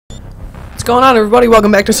What's going on, everybody?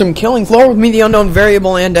 Welcome back to some Killing Floor with me, the Unknown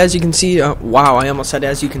Variable, and as you can see, wow, I almost said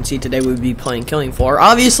as you can see, today we would be playing Killing Floor.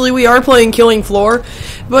 Obviously, we are playing Killing Floor,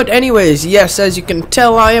 but anyways, yes, as you can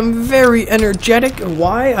tell, I am very energetic.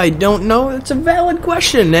 Why? I don't know. It's a valid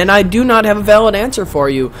question, and I do not have a valid answer for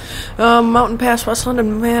you. Mountain Pass, West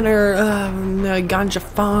London Manor, Ganja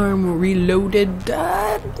Farm, Reloaded,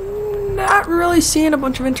 not really seeing a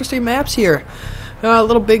bunch of interesting maps here.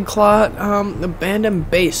 Little Big Clot, Abandoned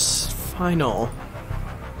Base, Final.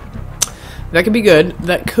 That could be good.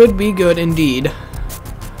 That could be good indeed.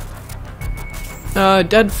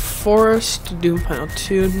 Dead Forest, Doom Final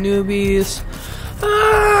 2, Newbies.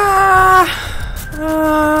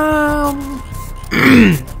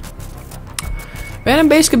 Abandoned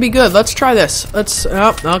Base could be good. Let's try this. Let's,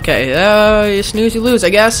 okay, you snooze, you lose,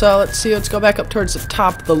 I guess. Let's see, let's go back up towards the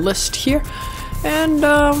top of the list here. And,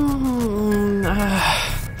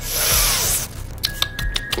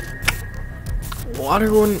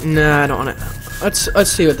 water one? Nah, I don't want it.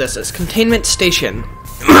 Let's see what this is. Containment station.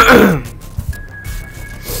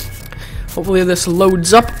 Hopefully this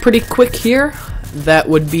loads up pretty quick here. That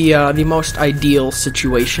would be the most ideal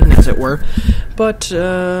situation, as it were. But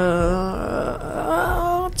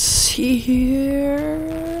let's see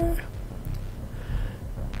here.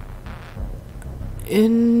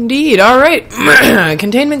 Indeed. All right.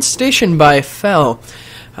 Containment station by Fell.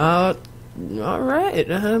 All right.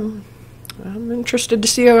 I'm interested to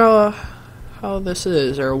see how this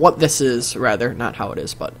is, or what this is, rather. Not how it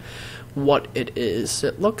is, but what it is.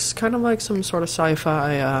 It looks kind of like some sort of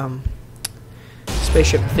sci-fi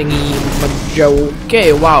spaceship thingy.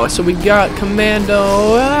 Okay, wow. So we got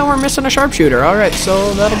Commando. We're missing a sharpshooter. All right,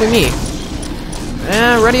 so that'll be me.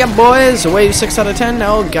 And ready up, boys. Wave 6 out of 10.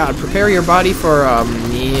 Oh God, prepare your body for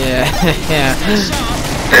yeah.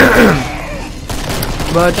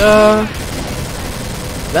 But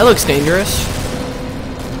that looks dangerous.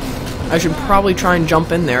 I should probably try and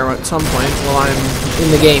jump in there at some point while I'm in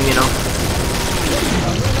the game, you know.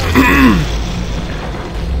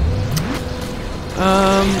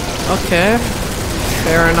 Okay.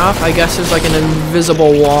 Fair enough. I guess there's like an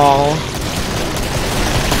invisible wall.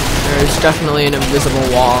 There's definitely an invisible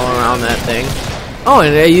wall around that thing. Oh,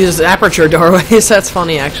 and I use aperture doorways. That's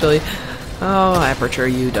funny, actually. Oh, aperture,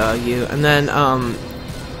 you dog, you. And then,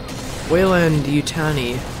 Wayland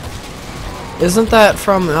Yutani. Isn't that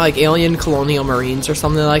from, like, Alien Colonial Marines or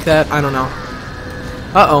something like that? I don't know.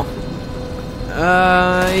 Uh-oh.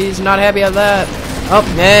 He's not happy at that. Oh,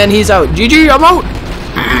 and he's out. GG, I'm out!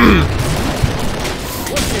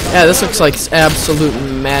 Yeah, this looks like absolute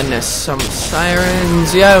madness. Some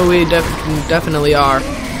sirens. Yeah, we definitely are.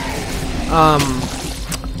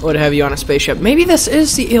 What have you on a spaceship? Maybe this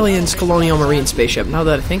is the Aliens Colonial Marine spaceship, now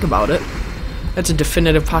that I think about it. That's a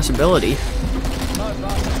definitive possibility.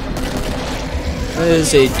 That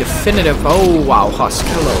is a definitive... Oh, wow, Husk.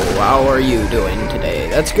 Hello, how are you doing today?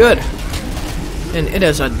 That's good. And it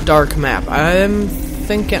is a dark map. I'm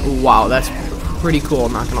thinking... Wow, that's pretty cool,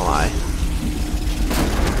 not gonna lie.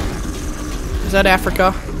 Is that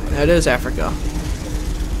Africa? That is Africa.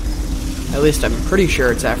 At least I'm pretty sure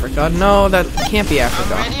it's Africa. No, that can't be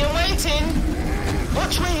Africa.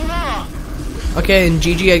 Okay, and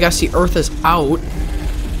GG, I guess the Earth is out.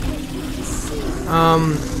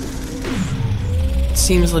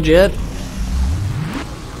 Seems legit.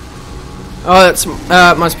 Oh, that's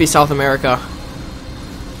must be South America.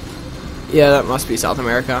 Yeah, that must be South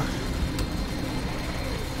America.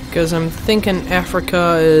 Because I'm thinking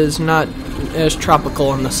Africa is not as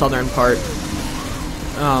tropical in the southern part.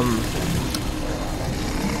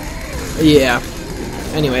 Yeah.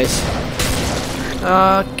 Anyways.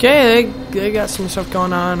 Okay, they got some stuff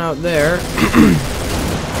going on out there.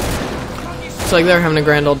 Looks like they're having a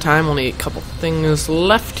grand old time. Only a couple things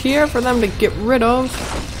left here for them to get rid of.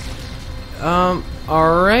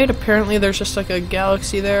 Alright, apparently there's just like a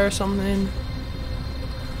galaxy there or something.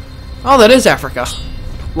 Oh, that is Africa.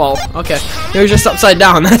 Lol, okay. It was just upside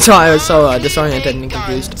down, that's why I was so disoriented and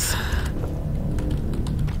confused.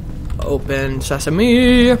 Open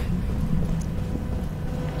sesame.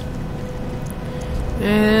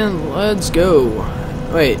 And let's go.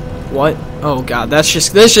 Wait, what? Oh God, this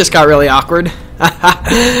just got really awkward.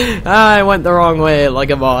 I went the wrong way like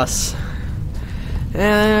a boss.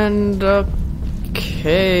 And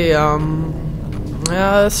okay,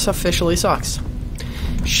 this officially sucks.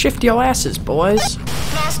 Shift your asses, boys.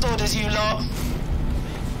 Last orders, you lot.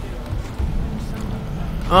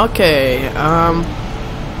 Okay,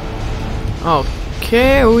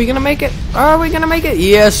 okay, are we gonna make it? Are we gonna make it?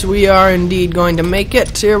 Yes, we are indeed going to make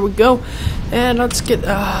it. Here we go. And let's get, do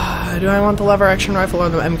I want the lever action rifle or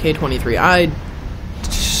the MK23?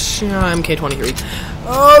 MK23.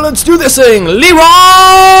 Oh, let's do this thing! Leroy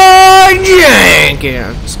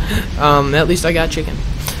Jenkins! At least I got chicken.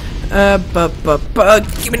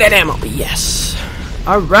 Give me that ammo. Yes.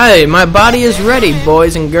 Alright, my body is ready,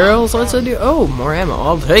 boys and girls. Let's do. Oh, more ammo.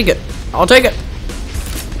 I'll take it. I'll take it.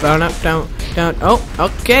 Down, up, down, down. Oh,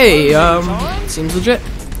 okay. Seems legit.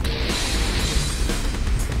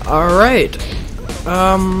 Alright.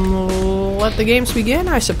 Let the games begin,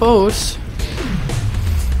 I suppose.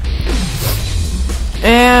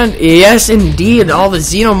 And yes, indeed, all the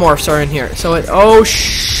xenomorphs are in here. So it. Oh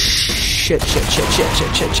shit!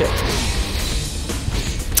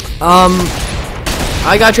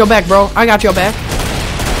 I got your back, bro. I got your back.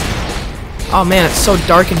 Oh man, it's so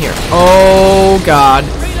dark in here. Oh god,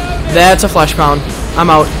 that's a flesh pound. I'm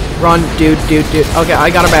out. Run, dude. Okay, I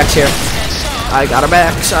got our backs here. I got our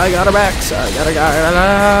backs.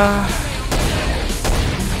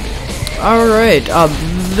 Alright,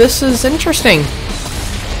 this is interesting.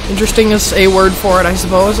 Interesting is a word for it, I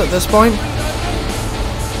suppose, at this point.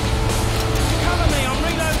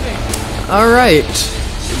 Alright.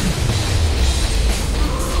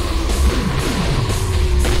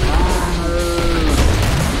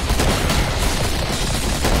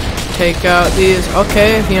 Take out these.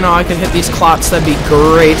 Okay, you know, I can hit these clots. That'd be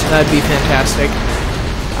great. That'd be fantastic.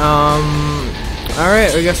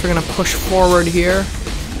 Alright, I guess we're gonna push forward here.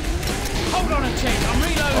 Hold on a tick, I'm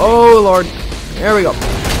reloading. Oh lord. There we go.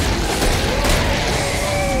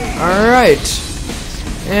 Alright.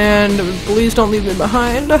 And please don't leave me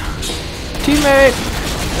behind. Teammate.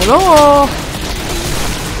 Hello.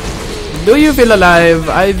 Do you feel alive?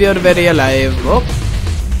 I feel very alive. Oh.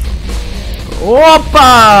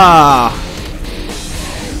 Opa!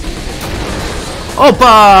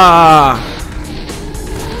 Opa!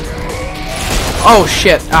 Oh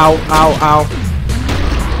shit. Ow, ow, ow.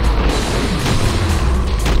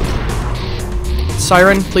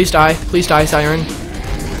 Siren, please die. Please die, Siren.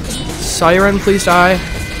 Siren, please die.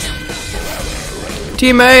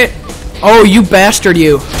 Teammate! Oh, you bastard,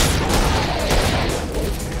 you.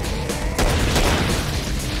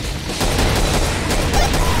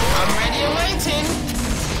 I'm ready and waiting.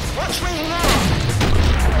 What's ringing now?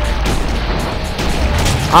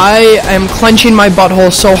 I am clenching my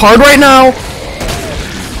butthole so hard right now.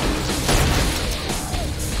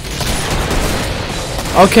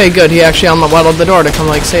 Okay, good. He actually unlocked the door to come,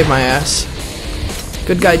 like, save my ass.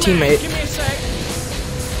 Good guy, teammate. Give me a sec.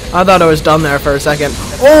 I thought I was done there for a second.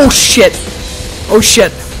 Oh, shit. Oh,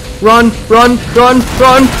 shit. Run.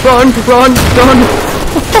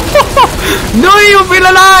 No, you feel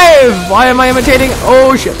alive. Why am I imitating?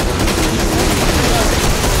 Oh, shit.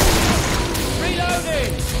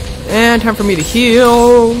 Reloading. And time for me to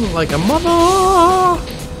heal like a mother.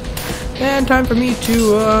 And time for me to,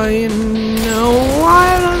 you know,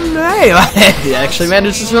 hey, I actually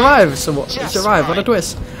managed to survive. Survive, what a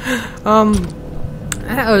twist.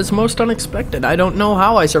 That was most unexpected. I don't know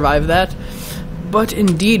how I survived that. But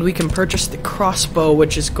indeed, we can purchase the crossbow,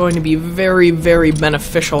 which is going to be very, very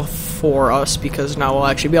beneficial for us, because now we'll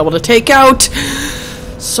actually be able to take out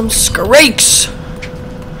some Skrakes.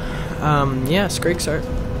 Yeah, Skrakes are...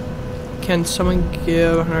 Can someone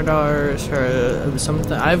give $100 for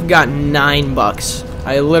something? I've got $9.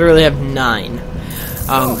 I literally have 9.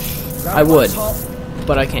 I would,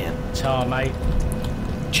 but I can't. Ciao, mate.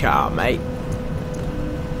 Ciao, mate.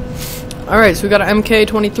 Alright, so we got an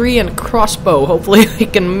MK23 and a crossbow. Hopefully we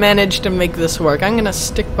can manage to make this work. I'm gonna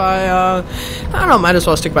stick by, I don't know, might as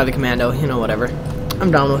well stick by the commando. You know, whatever.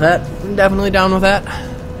 I'm down with that. I'm definitely down with that.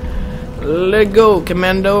 Let go,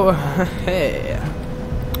 commando. Hey.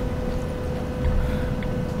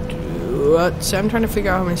 So I'm trying to figure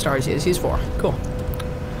out how many stars he is. He's 4. Cool.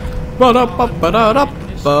 They're guns,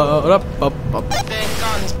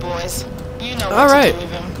 boys. You know what to do with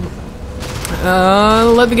them.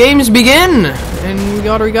 Let the games begin. And we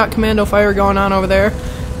already got commando fire going on over there.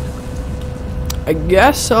 I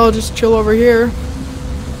guess I'll just chill over here.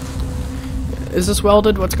 Is this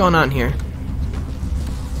welded? What's going on here?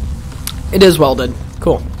 It is welded.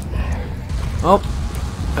 Cool. Oh,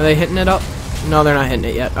 are they hitting it up? No, they're not hitting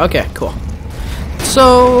it yet. Okay, cool.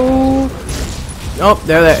 So, oh,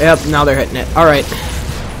 they're there. Yep, now they're hitting it. All right.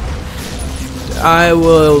 I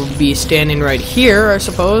will be standing right here, I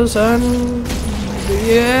suppose. And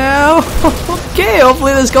yeah. Okay.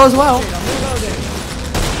 Hopefully this goes well.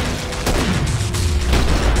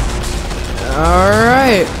 All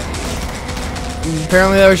right.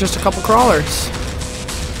 Apparently there was just a couple crawlers.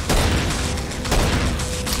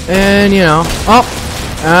 And you know, oh.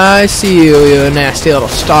 I see you, you nasty little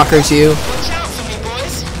stalkers, you. Watch out for me,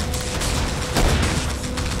 boys.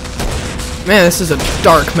 Man, this is a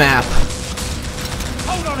dark map.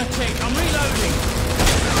 Hold on a tick, I'm reloading.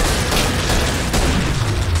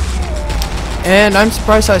 And I'm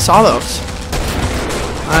surprised I saw those.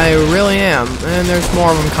 I really am. And there's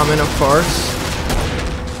more of them coming, of course.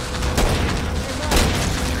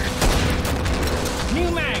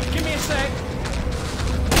 New mag, give me a sec.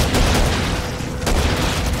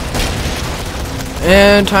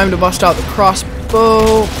 And time to bust out the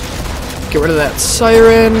crossbow. Get rid of that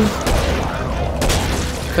siren.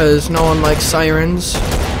 Because no one likes sirens.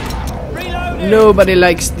 Reloading. Nobody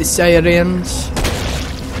likes the sirens.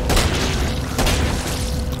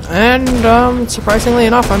 And surprisingly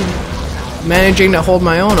enough, I'm managing to hold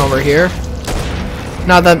my own over here.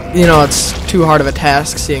 Not that, you know, it's too hard of a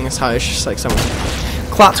task, seeing as how it's just like some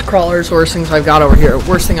Klotz crawlers. Worst thing I've got over here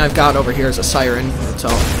is a siren. So,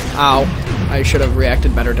 ow. I should have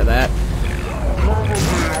reacted better to that.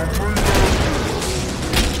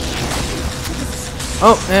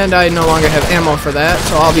 Oh, and I no longer have ammo for that,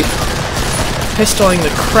 so I'll be pistoling the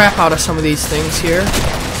crap out of some of these things here.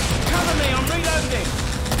 Cover me, I'm reloading.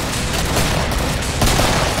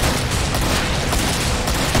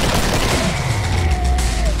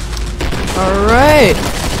 Alright.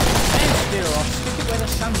 Stand still, I'll stick it where the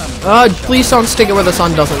sun doesn't. Please don't stick it where the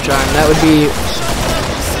sun doesn't shine. That would be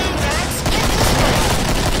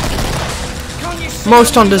Can't you see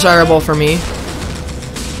most I'm undesirable for me.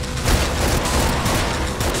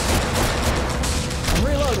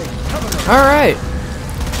 reloading? Cover me. Alright.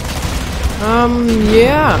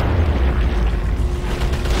 Yeah.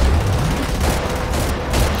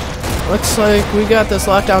 Looks like we got this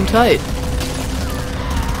locked down tight.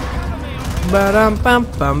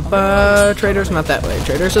 Ba-dum-bum-bum-ba. Trader's not that way.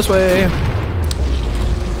 Trader's this way.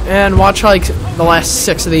 And watch like the last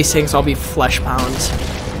 6 of these things, I'll be flesh pounds.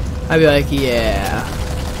 I'd be like, yeah.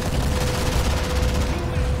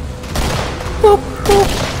 Boop, boop.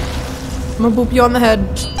 I'm gonna boop you on the head.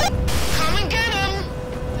 Come and get 'em.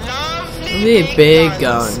 Lovely The big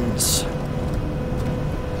guns.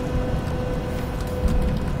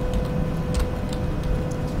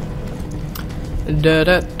 Da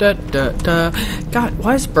da da da da. God,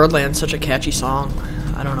 why is Birdland such a catchy song?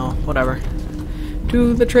 I don't know. Whatever.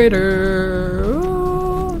 To the trader.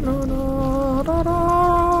 Oh, no, no, da,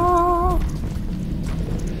 da.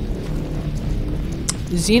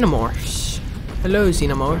 Xenomorphs. Hello,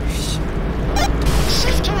 Xenomorphs.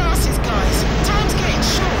 Shift your asses, guys. Time's getting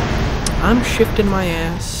short. I'm shifting my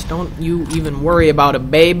ass. Don't you even worry about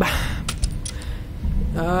it, babe.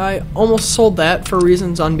 I almost sold that for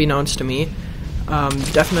reasons unbeknownst to me.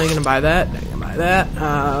 Definitely gonna buy that.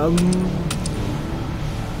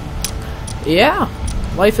 Yeah,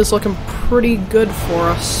 life is looking pretty good for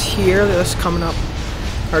us here. This coming up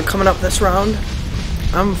this round.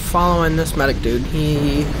 I'm following this medic dude.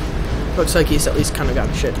 He looks like he's at least kind of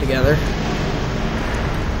got shit together.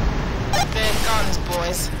 They're guns,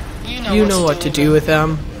 boys. You know what to do with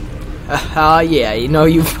them. Yeah, you know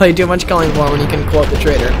you play too much Killing Floor when you can quote the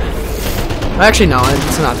trader. Actually, no,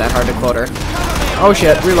 it's not that hard to quote her. Oh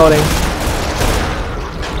shit, reloading.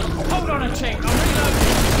 Hold on a tick, I'm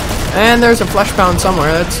reloading. And there's a flesh pound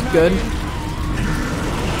somewhere, that's good.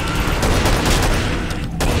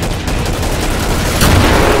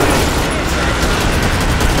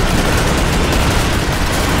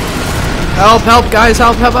 Help, help, guys,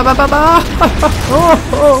 help, help, help, help, help.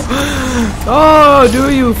 Oh, do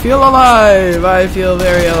you feel alive? I feel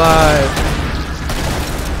very alive.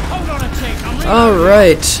 Hold on a tick, I'm reloading.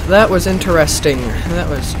 Alright, that was interesting. That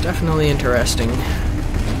was definitely interesting.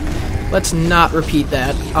 Let's not repeat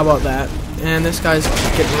that. How about that? And this guy's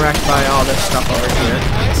getting wrecked by all this stuff over here.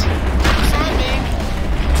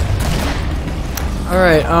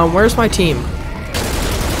 Alright, where's my team?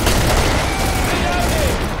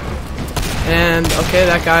 And, okay,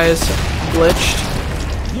 that guy's glitched.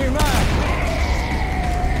 New mag.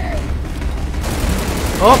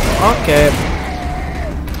 Oh, okay.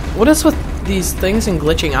 What is with these things and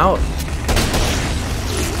glitching out?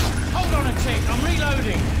 Hold on a tick, I'm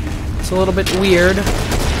reloading. It's a little bit weird.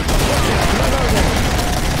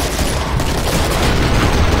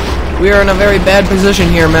 We are in a very bad position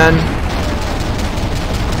here, man.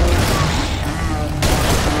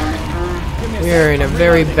 We are in a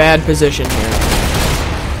very bad position here.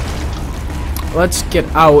 Let's get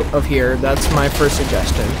out of here. That's my first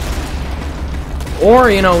suggestion.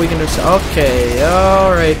 Or, you know, we can just... Okay,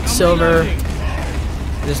 alright, Silver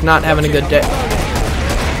is not having a good day.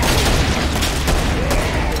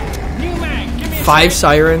 New mag, give me a 5 sec.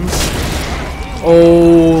 sirens.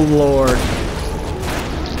 Oh, Lord.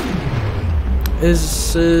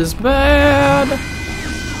 This is bad.